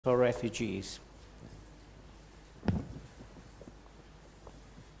for refugees.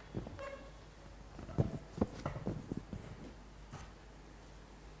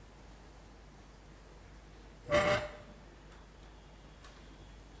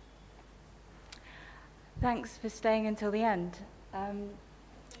 Thanks for staying until the end.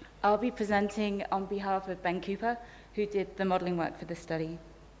 I'll be presenting on behalf of Ben Cooper, who did the modeling work for this study.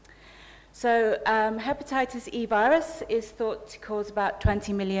 So hepatitis E virus is thought to cause about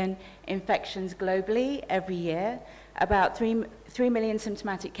 20 million infections globally every year, about 3 million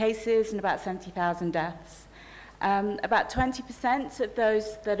symptomatic cases and about 70,000 deaths. About 20% of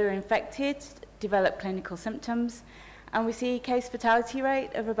those that are infected develop clinical symptoms, and we see a case fatality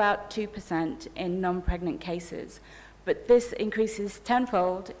rate of about 2% in non-pregnant cases, but this increases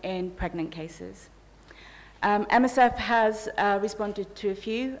tenfold in pregnant cases. MSF has responded to a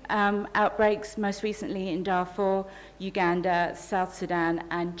few outbreaks, most recently in Darfur, Uganda, South Sudan,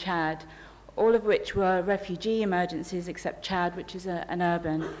 and Chad, all of which were refugee emergencies, except Chad, which is an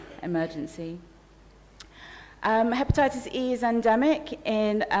urban emergency. Hepatitis E is endemic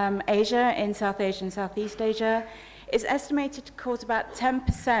in Asia, in South Asia and Southeast Asia. It's estimated to cause about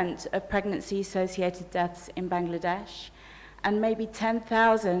 10% of pregnancy-associated deaths in Bangladesh, and maybe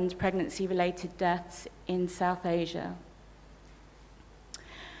 10,000 pregnancy-related deaths in South Asia.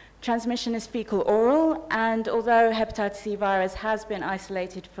 Transmission is fecal-oral, and although hepatitis E virus has been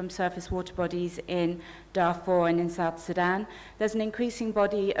isolated from surface water bodies in Darfur and in South Sudan, there's an increasing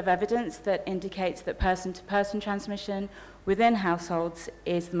body of evidence that indicates that person-to-person transmission within households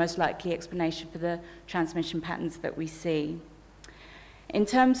is the most likely explanation for the transmission patterns that we see. In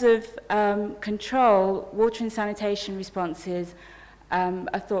terms of control, water and sanitation responses,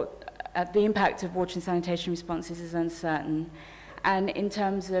 I thought the impact of water and sanitation responses is uncertain. And in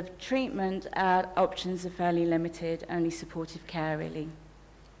terms of treatment, options are fairly limited, only supportive care really.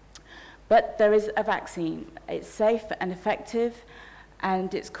 But there is a vaccine. It's safe and effective,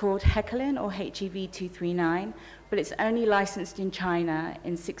 and it's called Hekelin, or HEV239, but it's only licensed in China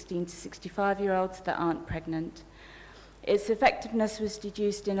in 16 to 65-year-olds that aren't pregnant. Its effectiveness was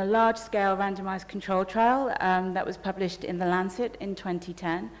deduced in a large-scale randomized control trial that was published in The Lancet in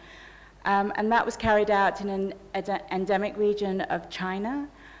 2010. And that was carried out in an endemic region of China,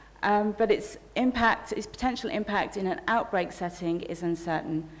 but its potential impact in an outbreak setting is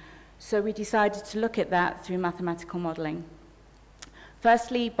uncertain. So we decided to look at that through mathematical modeling.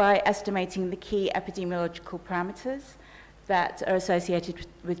 Firstly, by estimating the key epidemiological parameters that are associated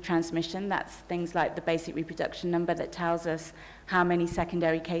with transmission. That's things like the basic reproduction number that tells us how many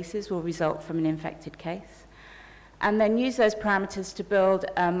secondary cases will result from an infected case. And then use those parameters to build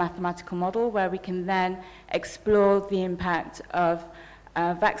a mathematical model where we can then explore the impact of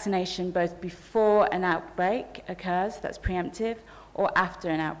vaccination both before an outbreak occurs, that's preemptive, or after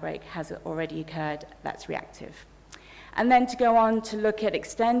an outbreak has already occurred, that's reactive. And then to go on to look at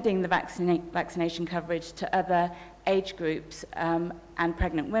extending the vaccination coverage to other age groups and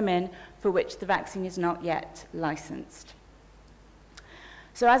pregnant women for which the vaccine is not yet licensed.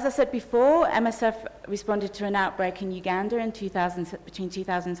 So as I said before, MSF responded to an outbreak in Uganda in between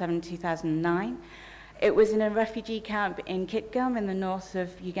 2007 and 2009. It was in a refugee camp in Kitgum in the north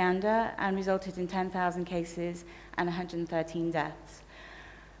of Uganda and resulted in 10,000 cases and 113 deaths.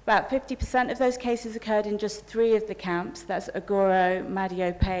 About 50% of those cases occurred in just 3 of the camps. That's Agoro,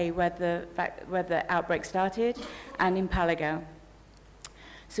 Madiope, where the outbreak started, and in Palago.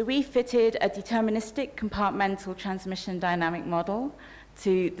 So we fitted a deterministic compartmental transmission dynamic model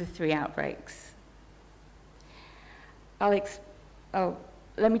to the 3 outbreaks.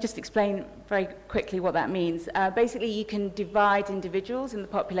 Let me just explain very quickly what that means. Basically, you can divide individuals in the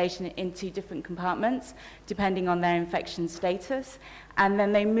population into different compartments depending on their infection status, and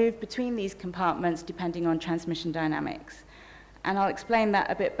then they move between these compartments depending on transmission dynamics. And I'll explain that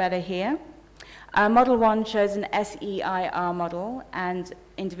a bit better here. Model 1 shows an SEIR model, and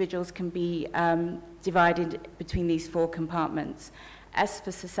individuals can be divided between these 4 compartments. S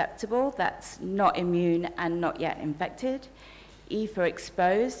for susceptible, that's not immune and not yet infected. E for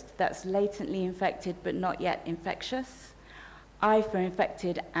exposed, that's latently infected but not yet infectious. I for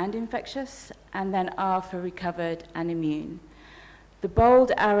infected and infectious, and then R for recovered and immune. The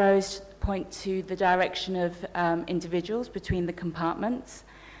bold arrows point to the direction of individuals between the compartments,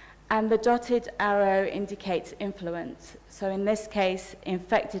 and the dotted arrow indicates influence. So in this case,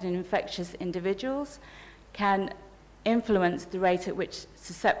 infected and infectious individuals can influence the rate at which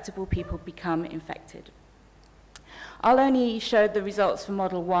susceptible people become infected. I'll only show the results for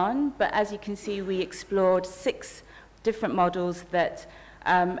model 1, but as you can see, we explored 6 different models that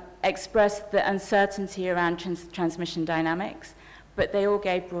express the uncertainty around transmission dynamics but they all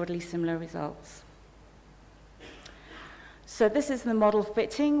gave broadly similar results. So this is the model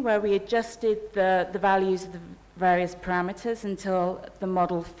fitting, where we adjusted the values of the various parameters until the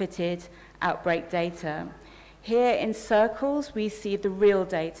model fitted outbreak data. Here in circles, we see the real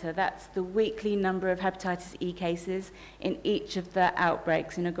data. That's the weekly number of hepatitis E cases in each of the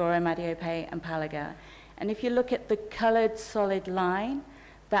outbreaks in Agoro, Madiope, and Palaga. And if you look at the colored solid line,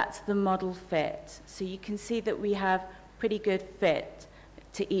 that's the model fit. So you can see that we have pretty good fit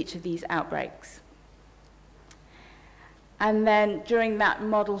to each of these outbreaks. And then during that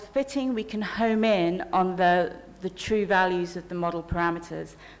model fitting, we can home in on the true values of the model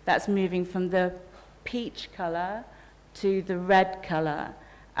parameters. That's moving from the peach color to the red color,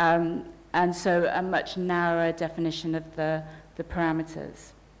 and so a much narrower definition of the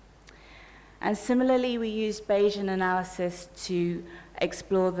parameters. And similarly, we used Bayesian analysis to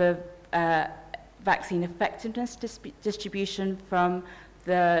explore the vaccine effectiveness distribution from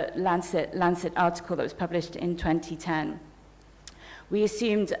the Lancet article that was published in 2010. We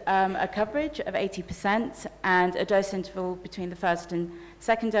assumed a coverage of 80% and a dose interval between the first and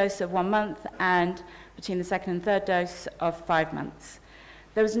second dose of 1 month and between the second and third dose of 5 months.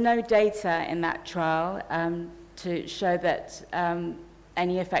 There was no data in that trial to show that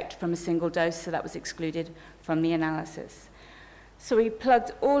any effect from a single dose, so that was excluded from the analysis. So we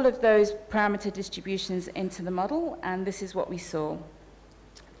plugged all of those parameter distributions into the model, and this is what we saw.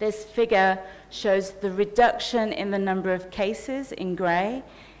 This figure shows the reduction in the number of cases in gray,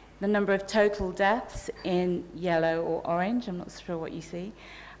 the number of total deaths in yellow or orange, I'm not sure what you see,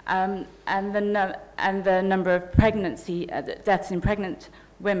 and the number of pregnancy deaths in pregnant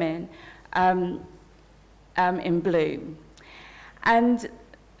women in blue. And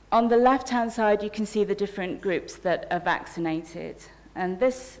on the left-hand side, you can see the different groups that are vaccinated. And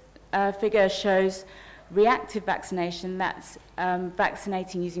this figure shows reactive vaccination, that's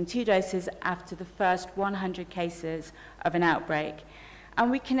vaccinating using 2 doses after the first 100 cases of an outbreak. And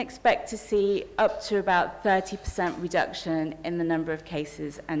we can expect to see up to about 30% reduction in the number of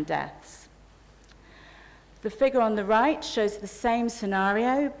cases and deaths. The figure on the right shows the same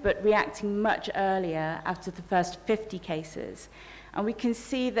scenario, but reacting much earlier after the first 50 cases. And we can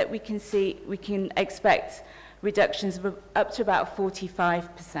see that we can expect reductions of up to about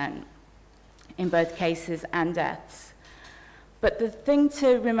 45% in both cases and deaths. But the thing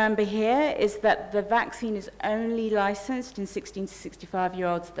to remember here is that the vaccine is only licensed in 16 to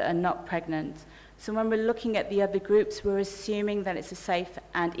 65-year-olds that are not pregnant. So when we're looking at the other groups, we're assuming that it's safe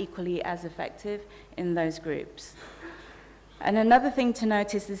and equally as effective in those groups. And another thing to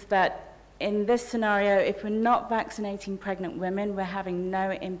notice is that in this scenario, if we're not vaccinating pregnant women, we're having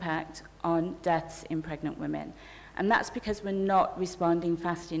no impact on deaths in pregnant women. And that's because we're not responding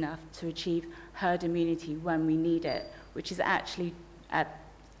fast enough to achieve herd immunity when we need it, which is actually at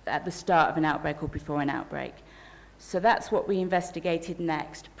the start of an outbreak or before an outbreak. So that's what we investigated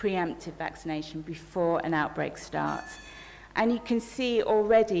next, preemptive vaccination before an outbreak starts. And you can see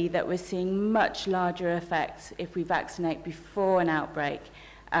already that we're seeing much larger effects if we vaccinate before an outbreak,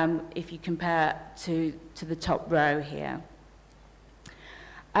 if you compare to the top row here.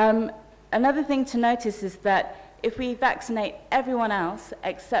 Another thing to notice is that if we vaccinate everyone else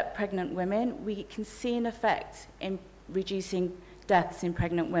except pregnant women, we can see an effect in reducing deaths in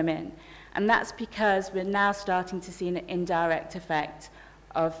pregnant women. And that's because we're now starting to see an indirect effect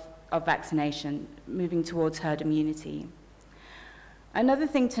of vaccination, moving towards herd immunity. Another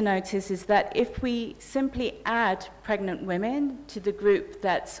thing to notice is that if we simply add pregnant women to the group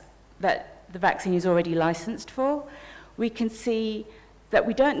that the vaccine is already licensed for, we can see that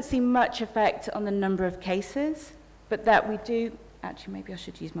we don't see much effect on the number of cases, but that we do, actually maybe I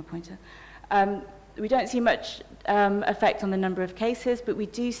should use my pointer. We don't see much effect on the number of cases, but we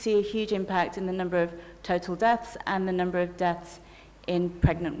do see a huge impact in the number of total deaths and the number of deaths in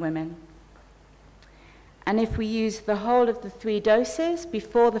pregnant women. And if we use the whole of the 3 doses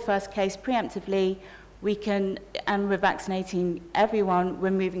before the first case preemptively, we can, and we're vaccinating everyone,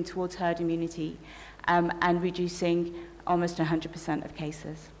 we're moving towards herd immunity and reducing almost 100% of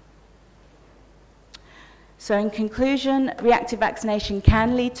cases. So in conclusion, reactive vaccination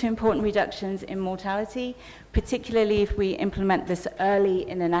can lead to important reductions in mortality, particularly if we implement this early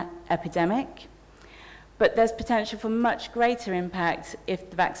in an epidemic. But there's potential for much greater impact if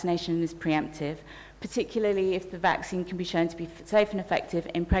the vaccination is preemptive, particularly if the vaccine can be shown to be safe and effective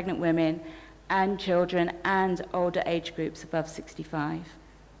in pregnant women and children and older age groups above 65.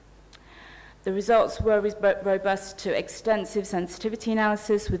 The results were robust to extensive sensitivity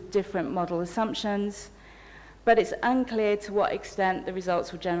analysis with different model assumptions, but it's unclear to what extent the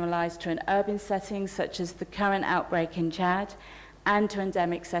results were generalized to an urban setting, such as the current outbreak in Chad, and to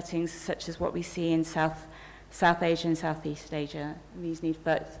endemic settings such as what we see in South Asia and Southeast Asia. And these need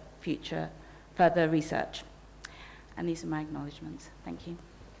further research. And these are my acknowledgements. Thank you.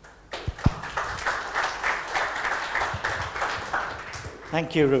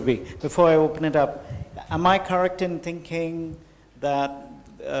 Thank you, Ruby. Before I open it up, am I correct in thinking that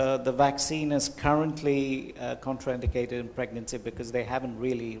the vaccine is currently contraindicated in pregnancy because they haven't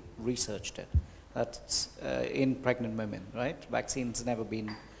really researched it? That's in pregnant women, right? Vaccine's never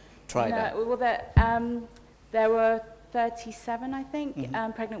been tried out. Well, there were 37, I think,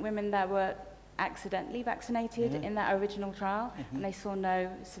 pregnant women that were accidentally vaccinated in that original trial, and they saw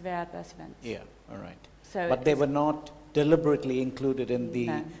no severe adverse events. Yeah, all right. So but they were not deliberately included in the...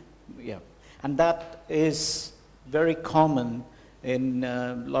 No. Yeah. And that is very common in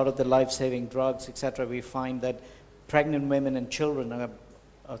a lot of the life-saving drugs, etc. We find that pregnant women and children are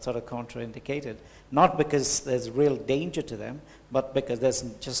sort of contraindicated, not because there's real danger to them, but because there's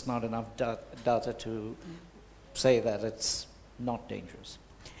just not enough data to say that it's not dangerous.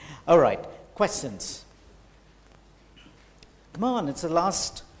 All right, questions? Come on, it's the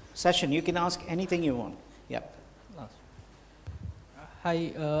last session. You can ask anything you want. Yep.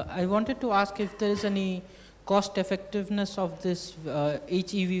 Hi, I wanted to ask if there is any cost effectiveness of this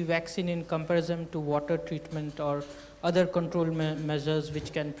HEV vaccine in comparison to water treatment or other control measures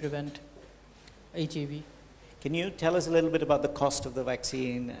which can prevent HEV. Can you tell us a little bit about the cost of the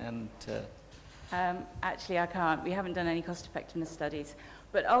vaccine? And actually, I can't. We haven't done any cost effectiveness studies.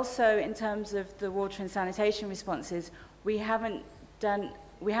 But also, in terms of the water and sanitation responses, we haven't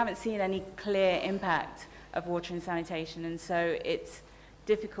seen any clear impact of water and sanitation, and so it's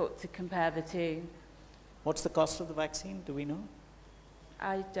difficult to compare the two. What's the cost of the vaccine? Do we know?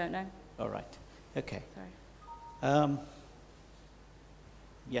 I don't know. All right. Okay. Sorry.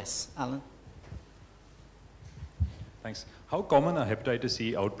 Yes, Alan? Thanks. How common are hepatitis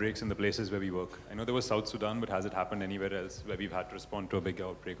E outbreaks in the places where we work? I know there was South Sudan, but has it happened anywhere else where we've had to respond to a big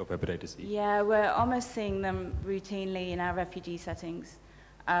outbreak of hepatitis E? Yeah, we're almost seeing them routinely in our refugee settings.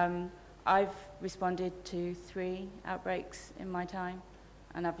 I've responded to 3 outbreaks in my time,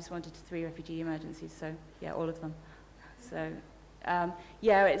 and I've responded to 3 refugee emergencies, so yeah, all of them. So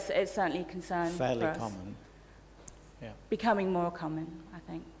yeah, it's certainly a concern for us. Fairly common. Yeah. Becoming more common, I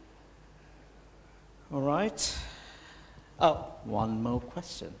think. All right. Oh, one more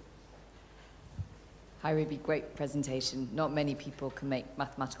question. Hi, Ruby. Great presentation. Not many people can make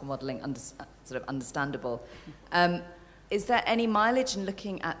mathematical modelling sort of understandable. Is there any mileage in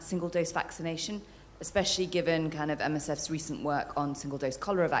looking at single-dose vaccination, especially given kind of MSF's recent work on single-dose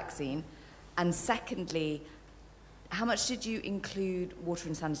cholera vaccine? And secondly, how much did you include water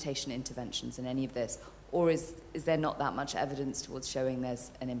and sanitation interventions in any of this? Or is there not that much evidence towards showing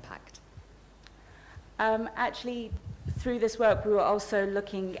there's an impact? Actually, through this work, we were also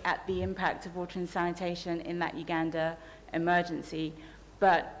looking at the impact of water and sanitation in that Uganda emergency.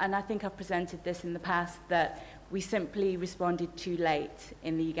 And I think I've presented this in the past, that we simply responded too late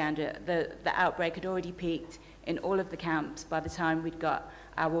in the Uganda. The outbreak had already peaked in all of the camps by the time we'd got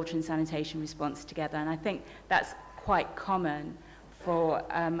our water and sanitation response together. And I think that's quite common for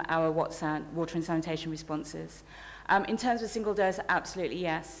our water and sanitation responses. In terms of single dose, absolutely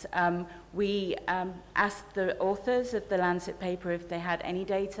yes. We asked the authors of the Lancet paper if they had any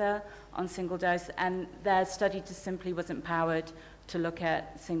data on single dose, and their study just simply wasn't powered to look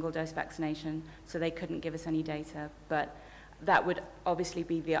at single dose vaccination, so they couldn't give us any data. But that would obviously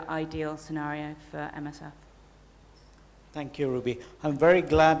be the ideal scenario for MSF. Thank you, Ruby. I'm very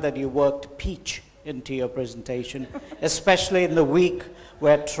glad that you worked peach into your presentation, especially in the week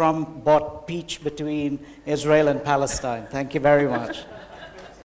where Trump bought peach between Israel and Palestine. Thank you very much.